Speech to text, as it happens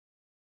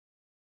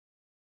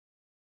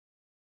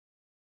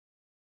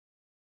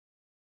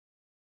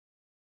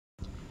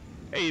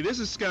Hey, this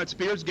is Scott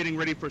Spears getting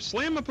ready for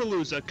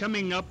Slamapalooza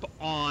coming up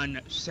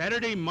on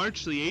Saturday,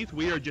 March the 8th.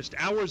 We are just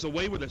hours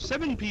away with a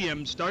 7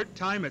 p.m. start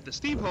time at the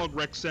Steve Hogg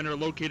Rec Center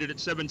located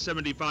at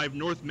 775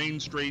 North Main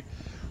Street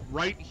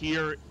right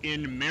here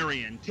in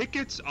Marion.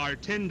 Tickets are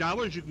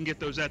 $10. You can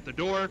get those at the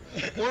door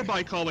or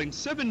by calling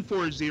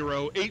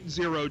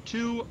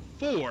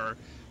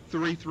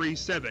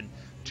 740-802-4337.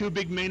 Two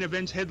big main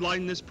events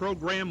headline this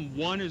program.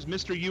 One is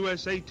Mr.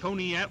 USA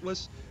Tony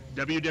Atlas,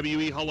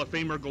 WWE Hall of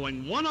Famer,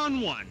 going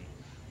one-on-one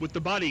with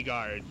the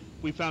bodyguard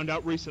we found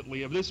out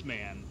recently of this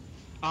man,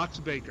 Ox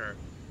Baker,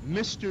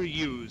 Mr.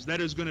 Hughes. That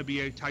is going to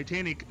be a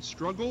titanic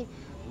struggle.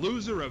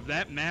 Loser of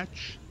that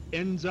match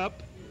ends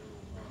up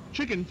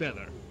chicken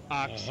feather,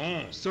 ox,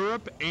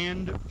 syrup,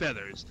 and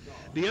feathers.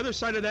 The other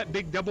side of that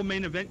big double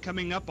main event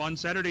coming up on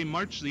Saturday,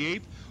 March the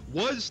 8th,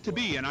 was to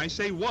be, and I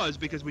say was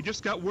because we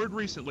just got word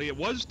recently, it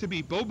was to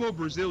be Bobo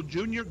Brazil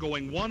Jr.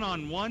 going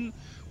one-on-one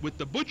with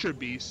the Butcher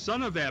Beast,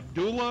 son of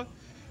Abdullah,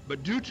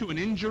 but due to an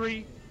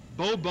injury,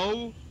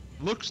 Bobo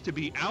looks to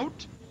be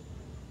out.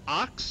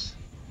 Ox,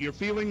 your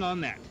feeling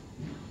on that?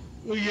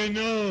 Well, you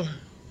know,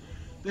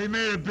 they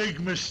made a big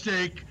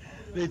mistake.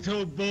 They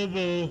told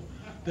Bobo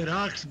that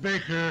Ox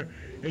Baker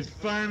has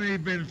finally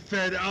been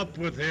fed up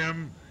with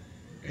him,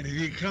 and if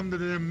he come to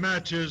them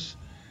matches,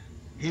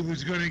 he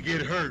was going to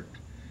get hurt.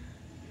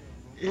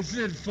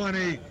 Isn't it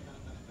funny?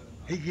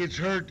 He gets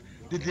hurt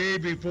the day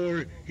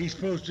before he's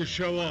supposed to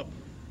show up.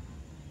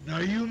 Now,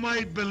 you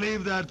might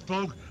believe that,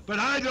 folks, but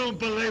I don't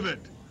believe it.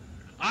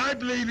 I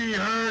believe he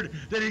heard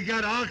that he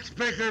got Ox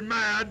Baker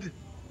mad,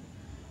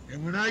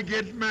 and when I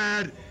get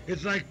mad,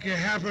 it's like it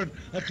happened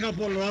a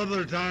couple of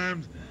other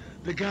times.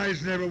 The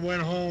guys never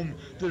went home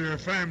to their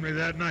family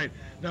that night.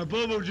 Now,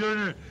 Bobo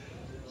Jr.,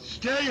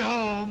 stay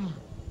home,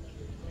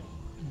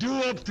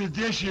 do up the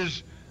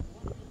dishes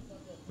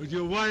with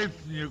your wife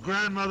and your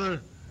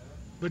grandmother,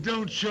 but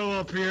don't show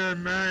up here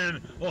in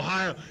Marion,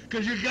 Ohio,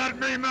 because you got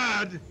me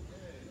mad.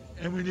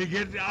 And when you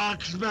get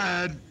Ox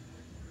mad,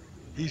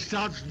 he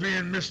stops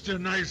being Mr.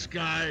 Nice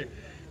Guy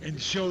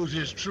and shows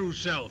his true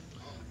self.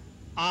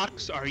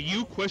 Ox, are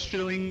you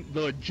questioning the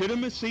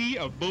legitimacy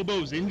of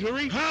Bobo's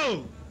injury?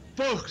 How?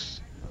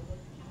 Folks,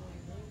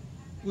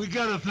 we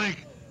gotta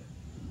think,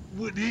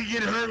 did he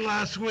get hurt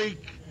last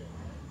week?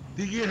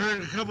 Did he get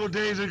hurt a couple of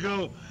days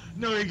ago?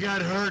 No, he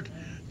got hurt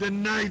the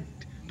night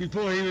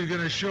before he was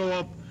gonna show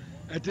up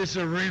at this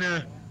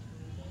arena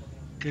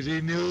because he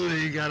knew that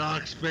he got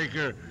Ox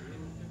Baker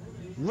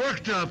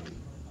worked up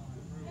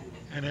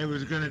and he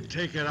was gonna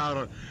take it out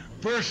on.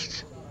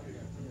 First,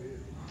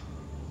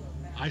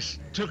 I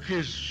took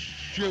his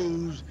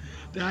shoes,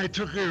 then I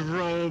took his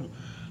robe,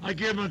 I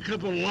gave him a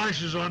couple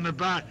lashes on the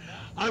back.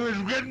 I was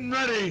getting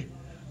ready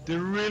to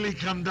really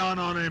come down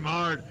on him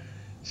hard.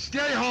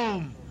 Stay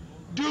home,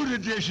 do the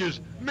dishes,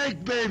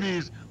 make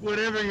babies,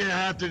 whatever you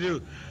have to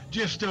do.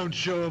 Just don't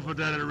show up at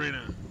that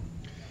arena.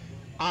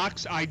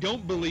 Ox, I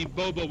don't believe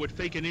Bobo would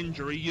fake an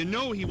injury. You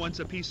know he wants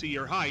a piece of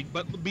your hide,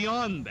 but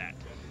beyond that,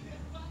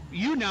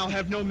 you now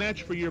have no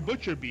match for your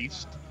Butcher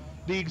Beast.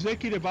 The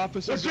executive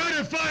officer... We're trying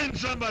to find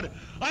somebody.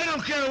 I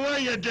don't care where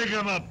you dig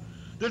them up.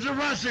 There's a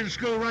wrestling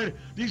school right.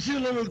 These two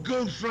little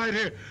goofs right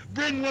here.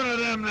 Bring one of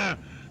them there.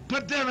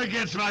 Put them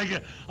against my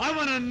guy. I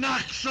want to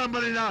knock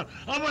somebody down.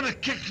 I want to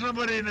kick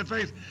somebody in the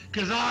face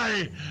because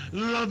I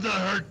love to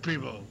hurt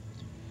people.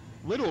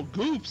 Little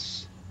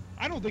goofs?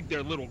 I don't think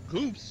they're little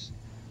goofs.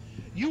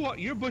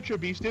 Your Butcher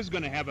Beast is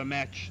going to have a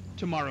match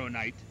tomorrow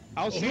night.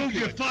 I'll see. Who'll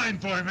you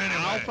find for him anyway?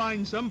 I'll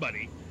find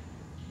somebody.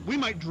 We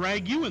might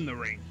drag you in the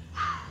ring.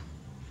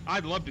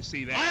 I'd love to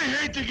see that. I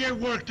hate to get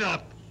worked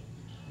up.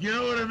 You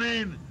know what I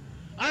mean?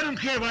 I don't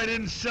care if I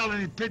didn't sell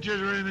any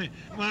pictures or anything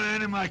on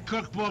any of my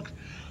cookbooks,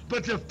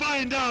 but to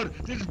find out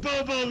this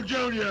Bobo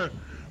Jr.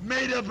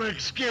 made up an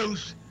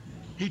excuse.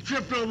 He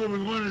tripped over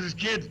with one of his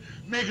kids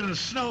making a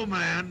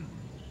snowman.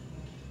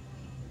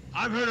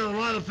 I've heard a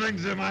lot of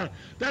things in my...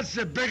 That's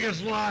the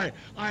biggest lie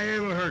I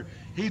ever heard.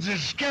 He's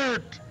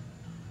scared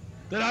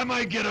that I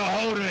might get a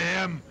hold of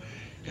him,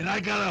 and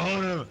I got a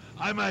hold of him.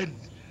 I might...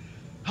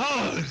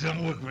 Oh,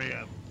 don't look me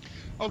up.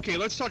 Okay,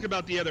 let's talk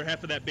about the other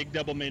half of that big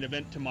double main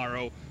event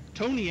tomorrow.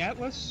 Tony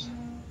Atlas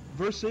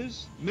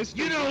versus Mr.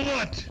 You know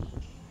what?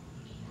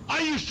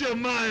 I used to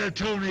admire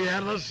Tony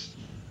Atlas.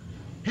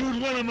 He was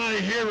one of my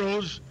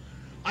heroes.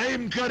 I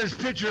even cut his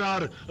picture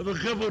out of a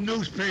couple of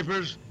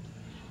newspapers.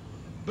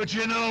 But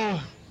you know,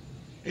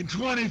 in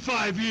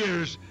 25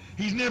 years,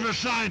 he's never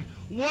signed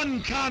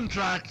one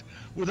contract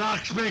with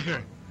Ox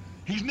Baker.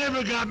 He's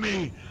never got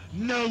me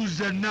nose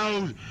to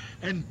nose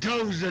and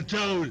toes to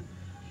toes.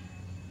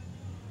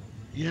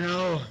 You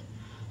know,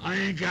 I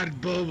ain't got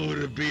Bobo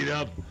to beat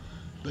up,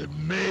 but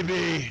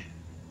maybe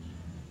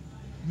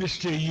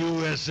Mr.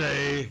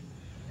 USA,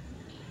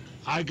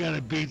 I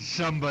gotta beat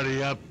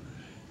somebody up,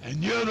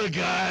 and you're the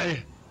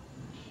guy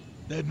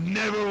that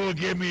never will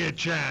give me a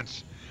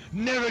chance.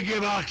 Never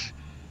give Ox.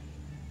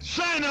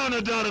 Sign on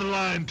the dotted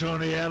line,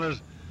 Tony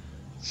Atlas.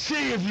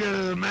 See if you're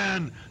the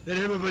man that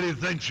everybody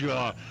thinks you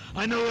are.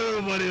 I know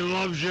everybody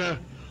loves you.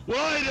 Well,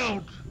 I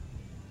don't.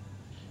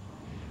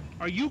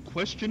 Are you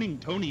questioning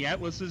Tony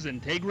Atlas's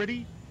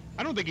integrity?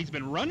 I don't think he's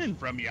been running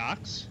from you,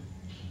 Ox.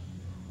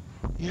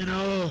 You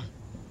know,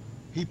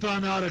 he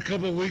found out a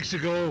couple of weeks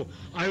ago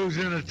I was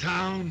in a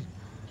town.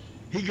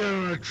 He got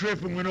on a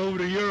trip and went over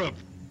to Europe.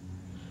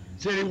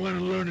 Said he wanted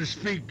to learn to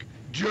speak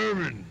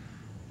German,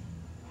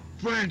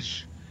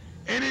 French,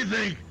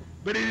 anything,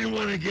 but he didn't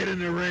want to get in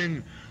the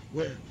ring.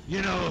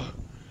 You know,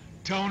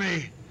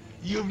 Tony,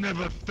 you've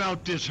never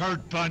felt this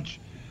hurt punch,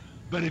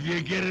 but if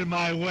you get in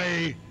my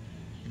way,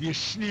 if you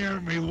sneer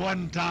at me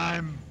one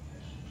time,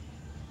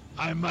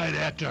 I might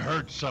have to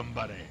hurt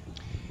somebody.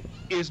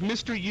 Is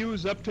Mr.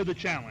 Hughes up to the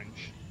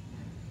challenge?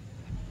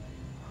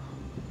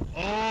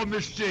 All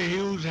Mr.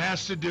 Hughes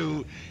has to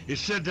do is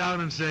sit down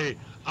and say,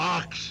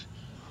 Ox,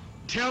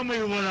 tell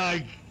me what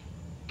I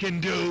can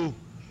do.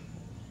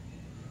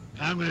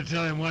 I'm going to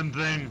tell him one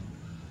thing.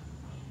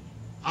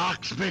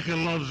 Ox Baker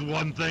loves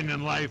one thing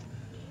in life.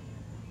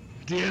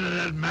 At the end of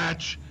that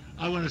match,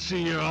 I want to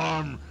see your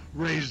arm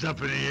raised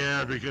up in the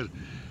air, because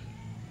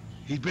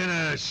he's been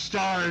a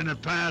star in the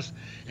past,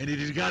 and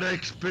he's got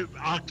Ox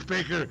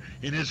Baker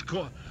in his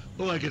corner.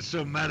 Oh, I get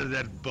so mad at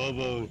that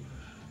Bobo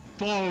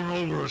falling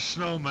over a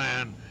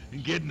snowman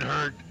and getting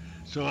hurt,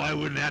 so I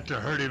wouldn't have to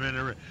hurt him in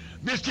the ring.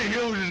 Mr.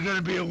 Hughes is going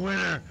to be a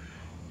winner.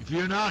 If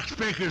you're in Ox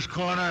Baker's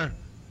corner,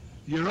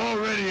 you're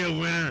already a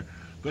winner.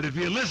 But if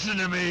you listen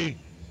to me,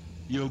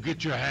 you'll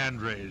get your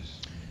hand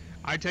raised.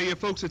 I tell you,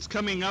 folks, it's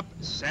coming up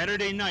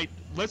Saturday night,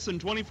 less than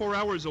 24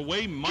 hours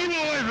away. Keep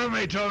away from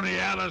me, Tony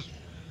Atlas.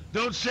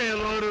 Don't say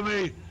hello to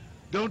me.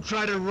 Don't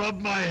try to rub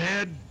my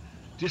head.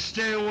 Just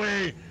stay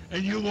away,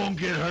 and you won't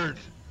get hurt.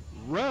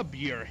 Rub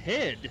your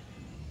head?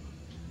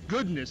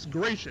 Goodness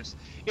gracious.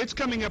 It's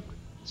coming up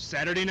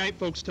Saturday night,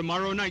 folks,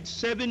 tomorrow night,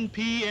 7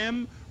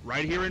 p.m.,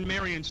 right here in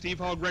Marion, Steve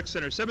Hogg Rec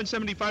Center,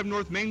 775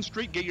 North Main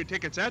Street. Get your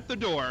tickets at the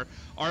door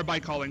or by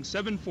calling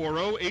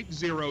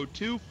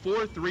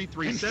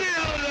 740-802-4337. And stay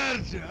out of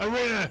that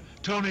arena,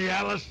 Tony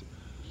Atlas.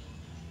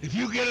 If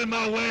you get in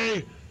my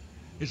way,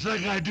 it's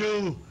like I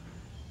do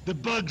the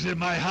bugs in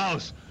my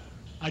house.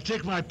 I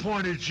take my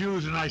pointed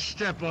shoes and I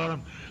step on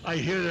them. I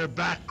hear their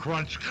back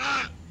crunch.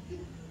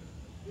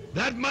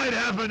 That might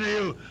happen to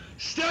you.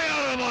 Stay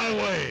out of my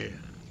way.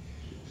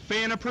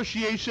 Fan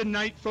Appreciation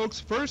Night, folks.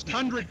 First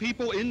 100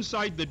 people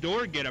inside the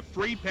door get a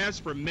free pass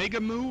for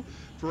Mega Moo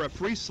for a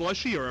free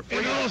slushie or a free...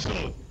 And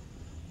also,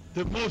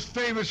 the most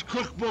famous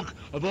cookbook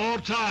of all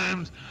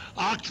times,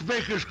 Ox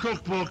Baker's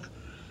cookbook.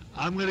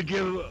 I'm going to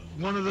give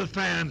one of the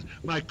fans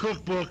my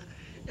cookbook,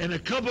 and a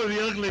couple of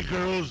the ugly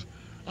girls,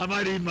 I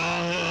might even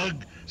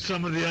hug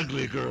some of the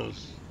ugly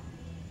girls.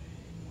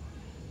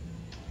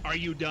 Are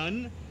you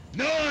done?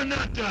 No, I'm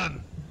not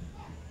done.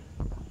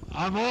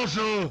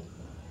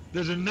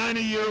 There's a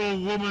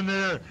 90-year-old woman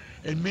there,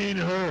 and me and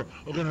her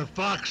are going to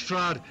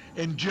foxtrot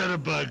and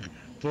jitterbug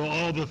for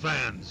all the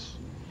fans.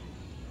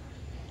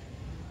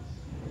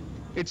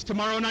 It's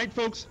tomorrow night,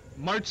 folks,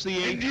 March the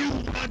 8th. And you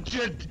want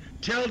to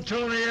tell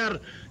Tony Adams,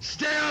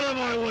 stay out of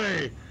my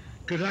way,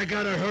 because I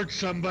got to hurt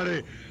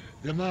somebody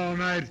tomorrow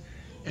night.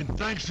 And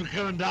thanks for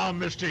coming down,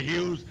 Mr.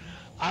 Hughes.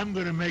 I'm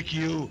going to make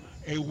you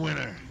a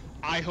winner.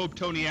 I hope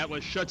Tony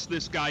Atlas shuts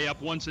this guy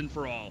up once and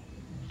for all.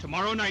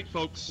 Tomorrow night,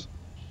 folks.